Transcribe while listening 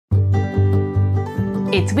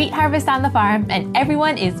It's wheat harvest on the farm and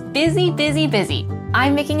everyone is busy, busy, busy.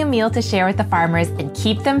 I'm making a meal to share with the farmers and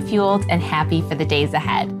keep them fueled and happy for the days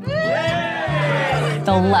ahead.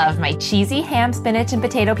 They'll love my cheesy ham, spinach, and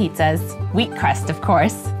potato pizzas, wheat crust, of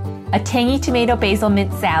course, a tangy tomato basil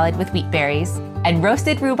mint salad with wheat berries, and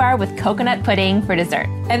roasted rhubarb with coconut pudding for dessert.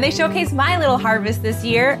 And they showcase my little harvest this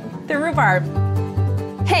year, the rhubarb.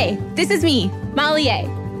 Hey, this is me, Molly A.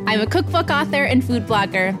 I'm a cookbook author and food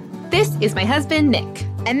blogger. This is my husband, Nick.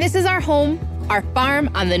 And this is our home, our farm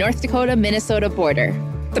on the North Dakota-Minnesota border.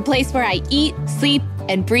 The place where I eat, sleep,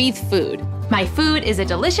 and breathe food. My food is a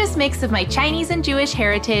delicious mix of my Chinese and Jewish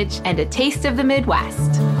heritage and a taste of the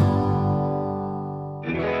Midwest.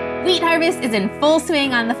 Wheat harvest is in full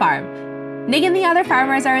swing on the farm. Nick and the other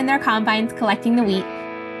farmers are in their combines collecting the wheat.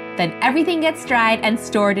 Then everything gets dried and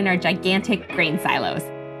stored in our gigantic grain silos.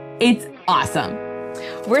 It's awesome.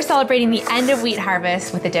 We're celebrating the end of wheat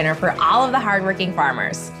harvest with a dinner for all of the hardworking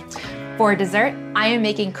farmers. For dessert, I am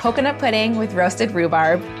making coconut pudding with roasted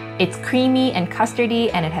rhubarb. It's creamy and custardy,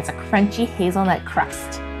 and it has a crunchy hazelnut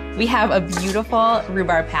crust. We have a beautiful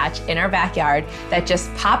rhubarb patch in our backyard that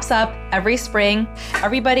just pops up every spring.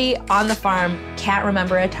 Everybody on the farm can't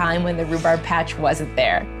remember a time when the rhubarb patch wasn't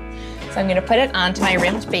there. So I'm gonna put it onto my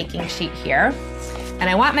rimmed baking sheet here. And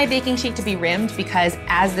I want my baking sheet to be rimmed because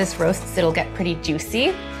as this roasts, it'll get pretty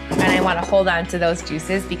juicy. And I wanna hold on to those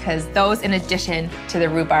juices because those, in addition to the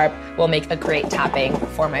rhubarb, will make a great topping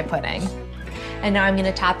for my pudding. And now I'm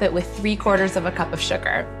gonna top it with 3/4 of a cup of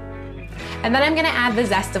sugar. And then I'm gonna add the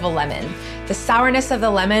zest of a lemon. The sourness of the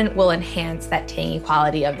lemon will enhance that tangy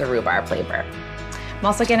quality of the rhubarb flavor. I'm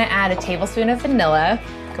also gonna add a tablespoon of vanilla.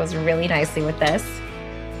 It goes really nicely with this.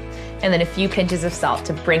 And then a few pinches of salt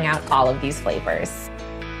to bring out all of these flavors.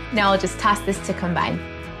 Now I'll just toss this to combine.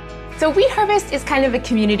 So wheat harvest is kind of a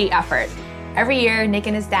community effort. Every year, Nick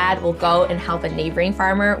and his dad will go and help a neighboring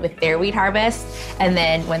farmer with their wheat harvest. And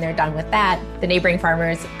then when they're done with that, the neighboring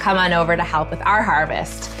farmers come on over to help with our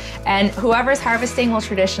harvest. And whoever's harvesting will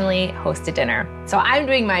traditionally host a dinner. So I'm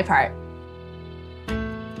doing my part.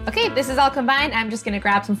 Okay, this is all combined. I'm just gonna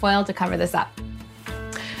grab some foil to cover this up.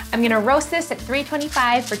 I'm gonna roast this at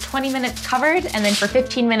 325 for 20 minutes covered and then for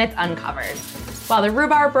 15 minutes uncovered. While the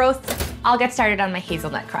rhubarb roasts, I'll get started on my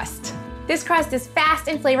hazelnut crust. This crust is fast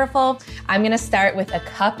and flavorful. I'm gonna start with a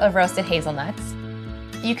cup of roasted hazelnuts.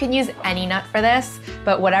 You can use any nut for this,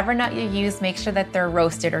 but whatever nut you use, make sure that they're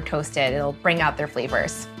roasted or toasted. It'll bring out their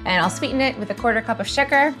flavors. And I'll sweeten it with a 1/4 cup of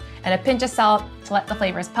sugar and a pinch of salt to let the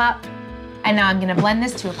flavors pop. And now I'm gonna blend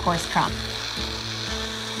this to a coarse crumb.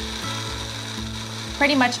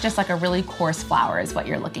 Pretty much just like a really coarse flour is what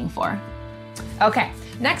you're looking for. Okay,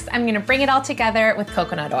 next I'm gonna bring it all together with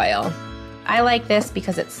coconut oil. I like this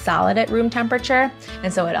because it's solid at room temperature,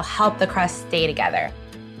 and so it'll help the crust stay together.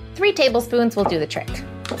 3 tablespoons will do the trick.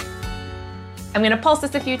 I'm gonna pulse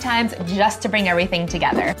this a few times just to bring everything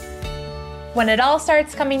together. When it all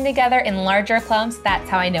starts coming together in larger clumps, that's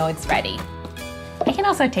how I know it's ready. I can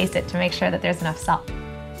also taste it to make sure that there's enough salt.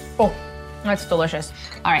 Oh, that's delicious.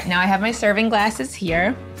 All right, now I have my serving glasses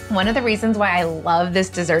here. One of the reasons why I love this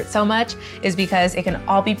dessert so much is because it can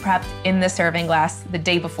all be prepped in the serving glass the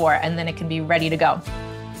day before, and then it can be ready to go.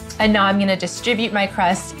 And now I'm gonna distribute my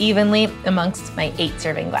crust evenly amongst my 8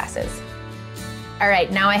 serving glasses. All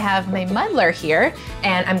right, now I have my muddler here,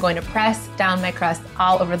 and I'm going to press down my crust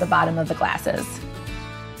all over the bottom of the glasses.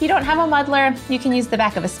 If you don't have a muddler, you can use the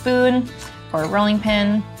back of a spoon or a rolling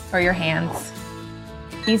pin or your hands.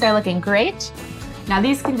 These are looking great. Now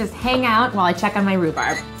these can just hang out while I check on my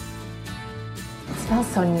rhubarb. It smells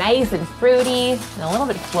so nice and fruity and a little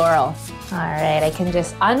bit floral. All right, I can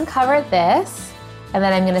just uncover this, and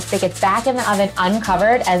then I'm gonna stick it back in the oven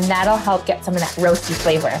uncovered, and that'll help get some of that roasty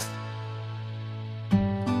flavor.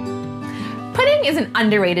 Pudding is an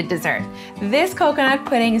underrated dessert. This coconut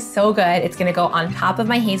pudding is so good. It's gonna go on top of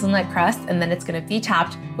my hazelnut crust, and then it's gonna be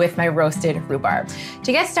topped with my roasted rhubarb.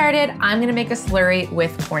 To get started, I'm gonna make a slurry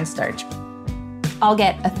with cornstarch. I'll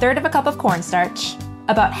get 1/3 cup of cornstarch,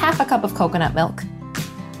 about 1/2 cup of coconut milk.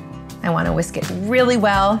 I wanna whisk it really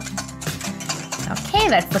well. Okay,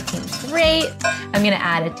 that's looking great. I'm gonna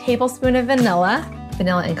add a tablespoon of vanilla.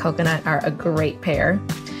 Vanilla and coconut are a great pair.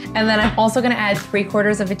 And then I'm also gonna add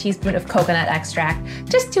 3/4 teaspoon of coconut extract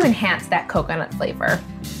just to enhance that coconut flavor.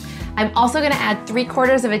 I'm also gonna add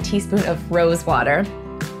 3/4 teaspoon of rose water.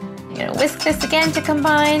 I'm gonna whisk this again to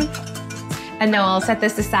combine. And now I'll set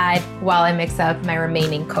this aside while I mix up my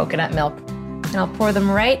remaining coconut milk. And I'll pour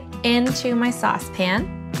them right into my saucepan.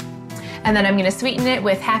 And then I'm gonna sweeten it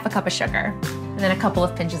with 1/2 cup of sugar and then a couple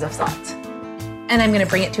of pinches of salt. And I'm gonna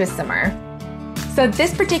bring it to a simmer. So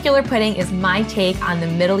this particular pudding is my take on the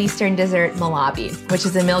Middle Eastern dessert malabi, which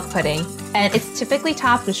is a milk pudding. And it's typically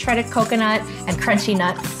topped with shredded coconut and crunchy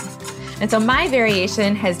nuts. And so my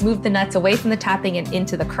variation has moved the nuts away from the topping and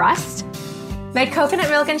into the crust. My coconut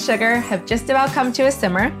milk and sugar have just about come to a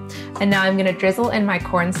simmer. And now I'm gonna drizzle in my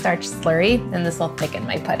cornstarch slurry, and this will thicken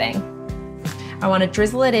my pudding. I wanna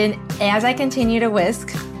drizzle it in as I continue to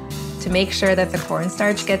whisk to make sure that the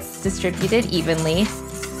cornstarch gets distributed evenly.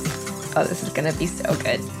 Oh, this is gonna be so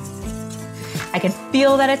good. I can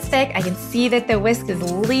feel that it's thick. I can see that the whisk is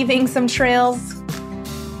leaving some trails.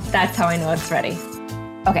 That's how I know it's ready.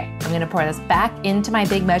 Okay, I'm gonna pour this back into my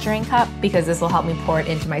big measuring cup because this will help me pour it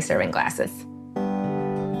into my serving glasses.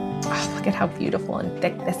 Oh, look at how beautiful and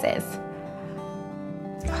thick this is.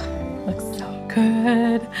 Oh, looks so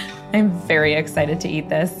good. I'm very excited to eat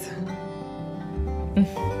this.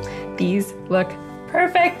 These look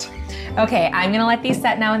perfect. Okay, I'm gonna let these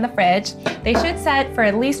set now in the fridge. They should set for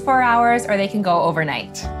at least 4 hours or they can go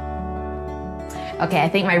overnight. Okay, I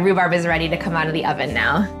think my rhubarb is ready to come out of the oven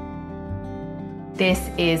now. This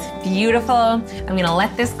is beautiful. I'm gonna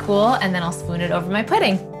let this cool and then I'll spoon it over my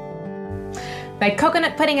pudding. My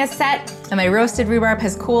coconut pudding is set and my roasted rhubarb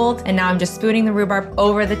has cooled, and now I'm just spooning the rhubarb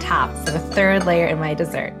over the top for the third layer in my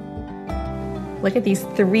dessert. Look at these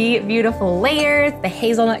 3 beautiful layers, the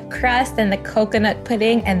hazelnut crust and the coconut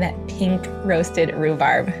pudding and that pink roasted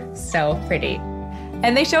rhubarb. So pretty.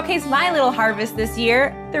 And they showcase my little harvest this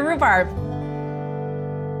year, the rhubarb.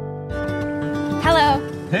 Hello.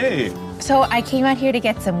 Hey. So I came out here to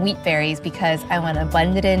get some wheat berries because I want to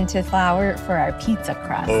blend it into flour for our pizza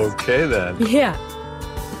crust. Okay then. Yeah.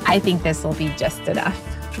 I think this will be just enough.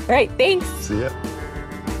 All right, thanks. See ya.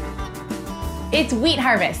 It's wheat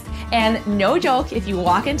harvest. And no joke, if you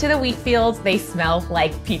walk into the wheat fields, they smell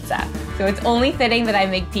like pizza. So it's only fitting that I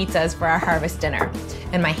make pizzas for our harvest dinner.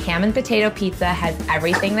 And my ham and potato pizza has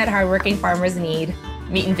everything that hardworking farmers need,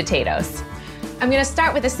 meat and potatoes. I'm gonna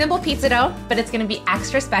start with a simple pizza dough, but it's gonna be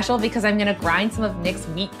extra special because I'm gonna grind some of Nick's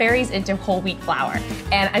wheat berries into whole wheat flour.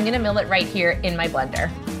 And I'm gonna mill it right here in my blender.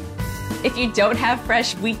 If you don't have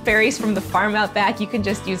fresh wheat berries from the farm out back, you can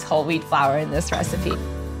just use whole wheat flour in this recipe.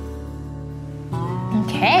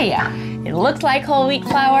 Okay, it looks like whole wheat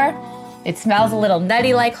flour. It smells a little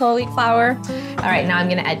nutty like whole wheat flour. All right, now I'm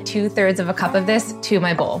gonna add 2/3 of a cup of this to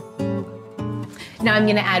my bowl. Now I'm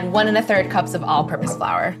gonna add 1 1/3 cups of all-purpose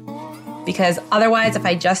flour, because otherwise, if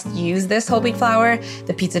I just use this whole wheat flour,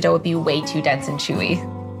 the pizza dough would be way too dense and chewy.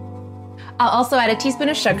 I'll also add a teaspoon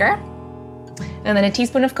of sugar, and then a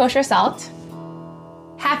teaspoon of kosher salt,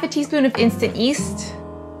 1/2 teaspoon of instant yeast,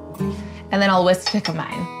 and then I'll whisk to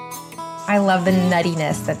combine. I love the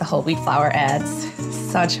nuttiness that the whole wheat flour adds.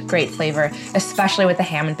 Such great flavor, especially with the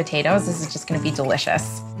ham and potatoes. This is just gonna be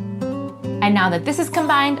delicious. And now that this is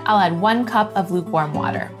combined, I'll add 1 cup of lukewarm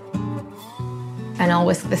water. And I'll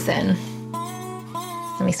whisk this in.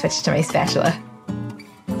 Let me switch to my spatula.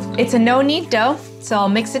 It's a no-knead dough, so I'll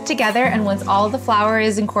mix it together, and once all of the flour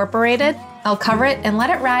is incorporated, I'll cover it and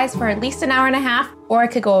let it rise for at least 1.5 hours, or it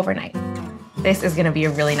could go overnight. This is gonna be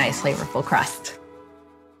a really nice, flavorful crust.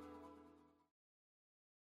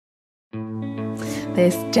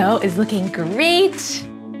 This dough is looking great.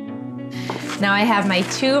 Now I have my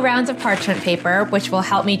 2 rounds of parchment paper, which will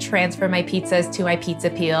help me transfer my pizzas to my pizza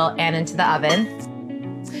peel and into the oven.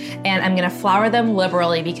 And I'm gonna flour them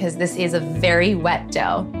liberally because this is a very wet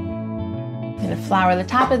dough. I'm gonna flour the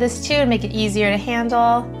top of this too and make it easier to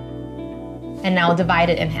handle. And now I'll divide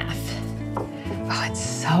it in half. Oh, it's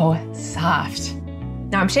so soft.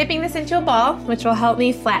 Now I'm shaping this into a ball, which will help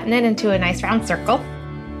me flatten it into a nice round circle.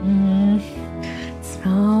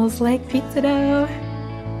 Smells like pizza dough.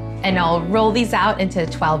 And I'll roll these out into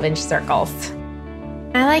 12-inch circles.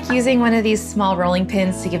 I like using one of these small rolling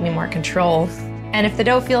pins to give me more control. And if the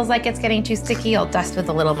dough feels like it's getting too sticky, I'll dust with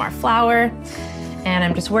a little more flour. And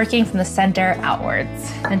I'm just working from the center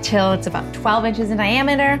outwards until it's about 12 inches in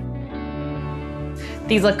diameter.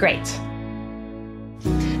 These look great.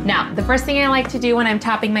 Now, the first thing I like to do when I'm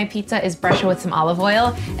topping my pizza is brush it with some olive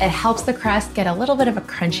oil. It helps the crust get a little bit of a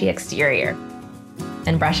crunchy exterior.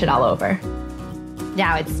 And brush it all over.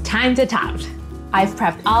 Now it's time to top. I've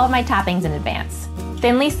prepped all of my toppings in advance.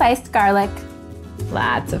 Thinly sliced garlic,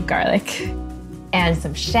 lots of garlic, and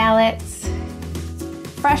some shallots.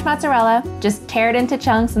 Fresh mozzarella, just tear it into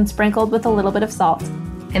chunks and sprinkled with a little bit of salt.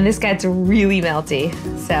 And this gets really melty,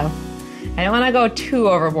 so I don't wanna go too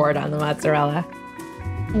overboard on the mozzarella.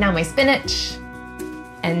 Now my spinach,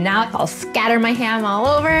 and now I'll scatter my ham all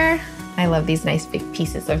over. I love these nice big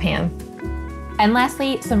pieces of ham. And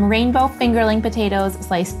lastly, some rainbow fingerling potatoes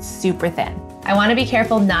sliced super thin. I want to be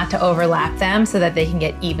careful not to overlap them so that they can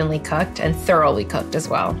get evenly cooked and thoroughly cooked as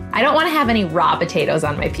well. I don't want to have any raw potatoes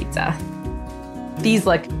on my pizza. These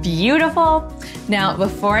look beautiful. Now,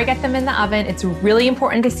 before I get them in the oven, it's really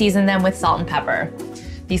important to season them with salt and pepper.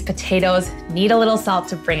 These potatoes need a little salt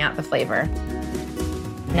to bring out the flavor.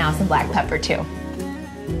 Now some black pepper too.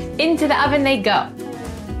 Into the oven they go.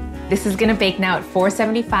 This is gonna bake now at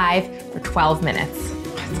 475 for 12 minutes.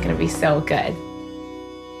 It's gonna be so good.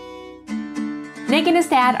 Nick and his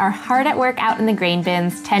dad are hard at work out in the grain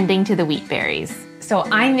bins tending to the wheat berries. So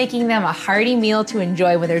I'm making them a hearty meal to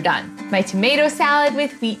enjoy when they're done. My tomato salad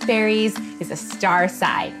with wheat berries is a star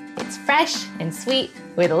side. It's fresh and sweet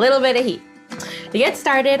with a little bit of heat. To get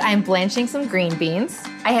started, I'm blanching some green beans.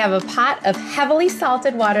 I have a pot of heavily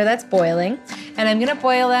salted water that's boiling, and I'm gonna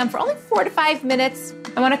boil them for only 4 to 5 minutes.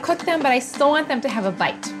 I wanna cook them, but I still want them to have a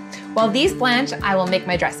bite. While these blanch, I will make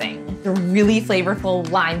my dressing, a really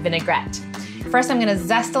flavorful lime vinaigrette. First, I'm gonna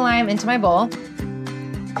zest a lime into my bowl.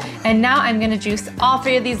 And now I'm gonna juice all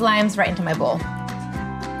 3 of these limes right into my bowl.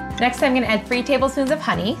 Next, I'm gonna add 3 tablespoons of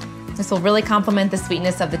honey. This will really complement the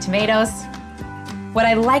sweetness of the tomatoes. What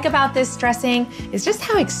I like about this dressing is just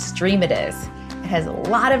how extreme it is. It has a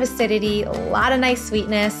lot of acidity, a lot of nice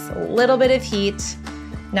sweetness, a little bit of heat.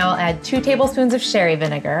 Now I'll add 2 tablespoons of sherry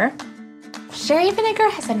vinegar. Sherry vinegar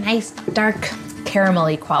has a nice dark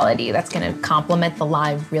caramelly quality that's gonna complement the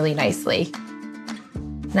lime really nicely.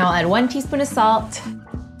 Now I'll add 1 teaspoon of salt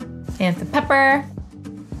and some pepper.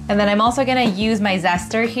 And then I'm also gonna use my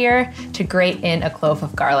zester here to grate in a clove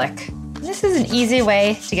of garlic. This is an easy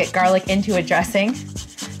way to get garlic into a dressing,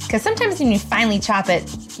 because sometimes when you finally chop it,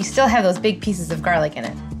 you still have those big pieces of garlic in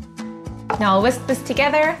it. Now I'll whisk this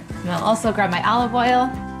together, and I'll also grab my olive oil.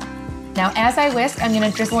 Now as I whisk, I'm gonna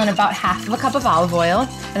drizzle in about half of a cup of olive oil,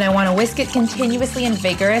 and I wanna whisk it continuously and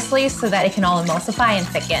vigorously so that it can all emulsify and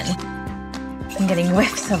thicken. I'm getting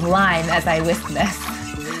whiffs of lime as I whisk this.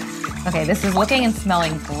 Okay, this is looking and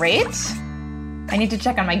smelling great. I need to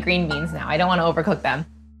check on my green beans now. I don't wanna overcook them.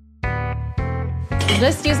 I'll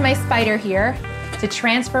just use my spider here to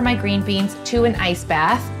transfer my green beans to an ice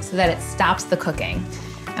bath so that it stops the cooking.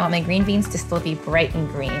 I want my green beans to still be bright and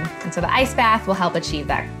green. And so the ice bath will help achieve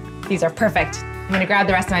that. These are perfect. I'm gonna grab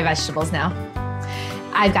the rest of my vegetables now.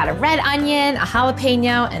 I've got a red onion, a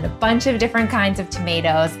jalapeno, and a bunch of different kinds of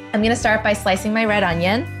tomatoes. I'm gonna start by slicing my red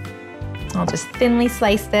onion. I'll just thinly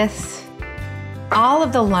slice this. All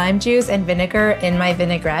of the lime juice and vinegar in my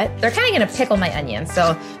vinaigrette, they're kind of gonna pickle my onion,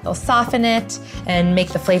 so they'll soften it and make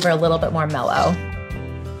the flavor a little bit more mellow.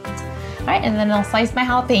 All right, and then I'll slice my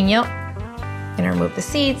jalapeno. I'm gonna remove the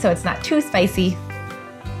seeds so it's not too spicy.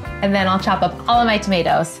 And then I'll chop up all of my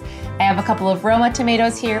tomatoes. I have a couple of Roma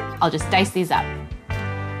tomatoes here. I'll just dice these up.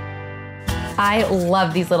 I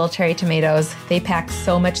love these little cherry tomatoes. They pack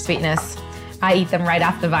so much sweetness. I eat them right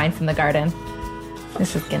off the vine from the garden.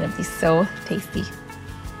 This is gonna be so tasty.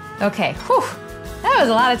 Okay, whew, that was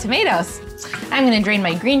a lot of tomatoes. I'm gonna drain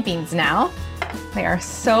my green beans now. They are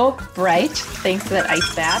so bright thanks to that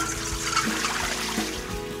ice bath.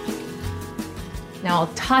 Now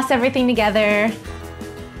I'll toss everything together.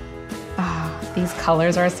 Oh, these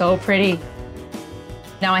colors are so pretty.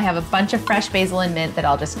 Now I have a bunch of fresh basil and mint that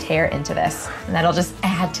I'll just tear into this, and that'll just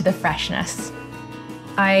add to the freshness.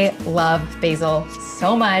 I love basil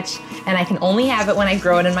so much, and I can only have it when I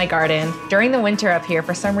grow it in my garden. During the winter up here,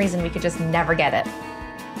 for some reason, we could just never get it.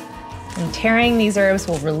 And tearing these herbs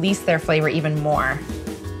will release their flavor even more.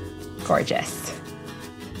 Gorgeous.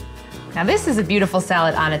 Now this is a beautiful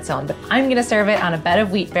salad on its own, but I'm gonna serve it on a bed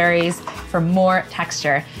of wheat berries for more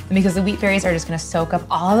texture, and because the wheat berries are just gonna soak up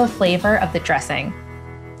all the flavor of the dressing.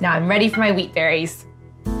 Now I'm ready for my wheat berries.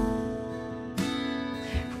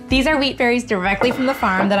 These are wheat berries directly from the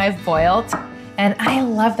farm that I've boiled, and I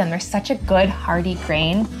love them. They're such a good, hearty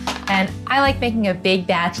grain, and I like making a big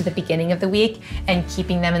batch at the beginning of the week and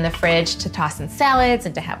keeping them in the fridge to toss in salads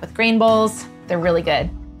and to have with grain bowls. They're really good.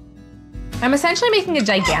 I'm essentially making a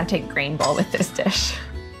gigantic grain bowl with this dish.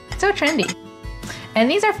 It's so trendy. And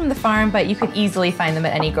these are from the farm, but you could easily find them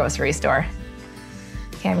at any grocery store.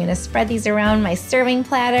 Okay, I'm gonna spread these around my serving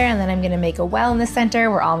platter, and then I'm gonna make a well in the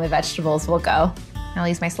center where all my vegetables will go. I'll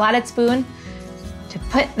use my slotted spoon to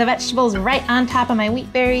put the vegetables right on top of my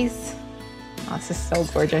wheat berries. Oh, this is so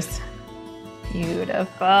gorgeous.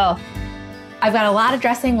 Beautiful. I've got a lot of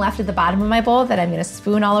dressing left at the bottom of my bowl that I'm gonna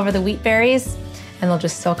spoon all over the wheat berries, and they'll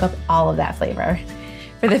just soak up all of that flavor.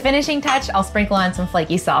 For the finishing touch, I'll sprinkle on some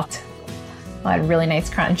flaky salt. I'll add a really nice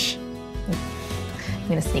crunch. I'm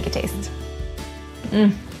gonna sneak a taste.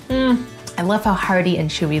 I love how hearty and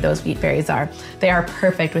chewy those wheat berries are. They are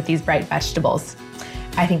perfect with these bright vegetables.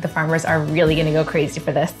 I think the farmers are really gonna go crazy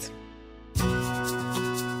for this.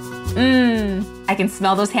 I can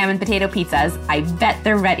smell those ham and potato pizzas. I bet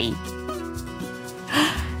they're ready.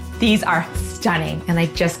 These are stunning, and I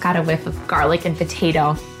just got a whiff of garlic and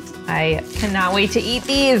potato. I cannot wait to eat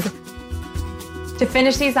these. To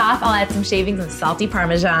finish these off, I'll add some shavings of salty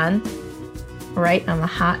Parmesan right on the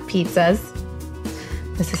hot pizzas.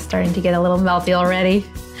 This is starting to get a little melty already.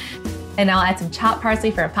 And I'll add some chopped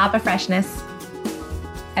parsley for a pop of freshness.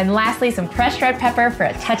 And lastly, some crushed red pepper for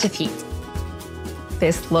a touch of heat.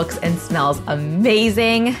 This looks and smells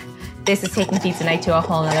amazing. This is taking pizza night to a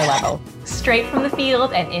whole nother level. Straight from the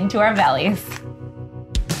field and into our bellies.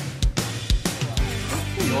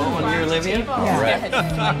 You want one here, Olivia? Yeah. Right.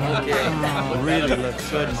 Okay. Really looks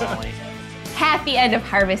good, Molly. Happy end of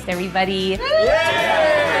harvest, everybody. Yay!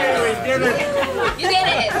 We did it! You did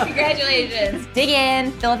it! Congratulations. Dig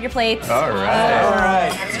in, fill up your plates. All right. All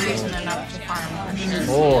right.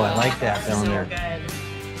 Oh, I like that down there.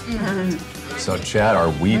 So, Chad,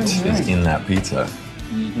 our wheat is in that pizza.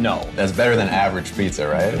 No. That's better than average pizza,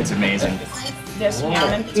 right? It's amazing.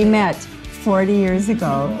 We met 40 years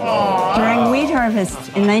ago during wheat harvest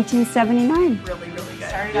in 1979.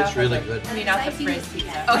 It's really good.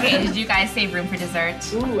 Okay, did you guys save room for dessert?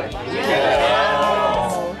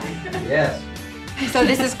 Yes. So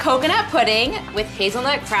this is coconut pudding with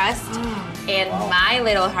hazelnut crust and my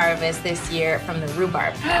little harvest this year from the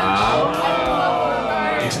rhubarb.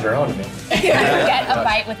 Thanks for owning me. Get a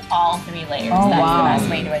bite with all 3 layers. Oh, That's wow. the best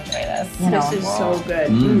way to enjoy this. This is so good.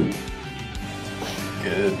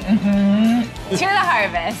 Good. To the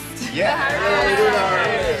harvest. Yeah.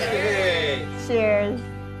 Cheers.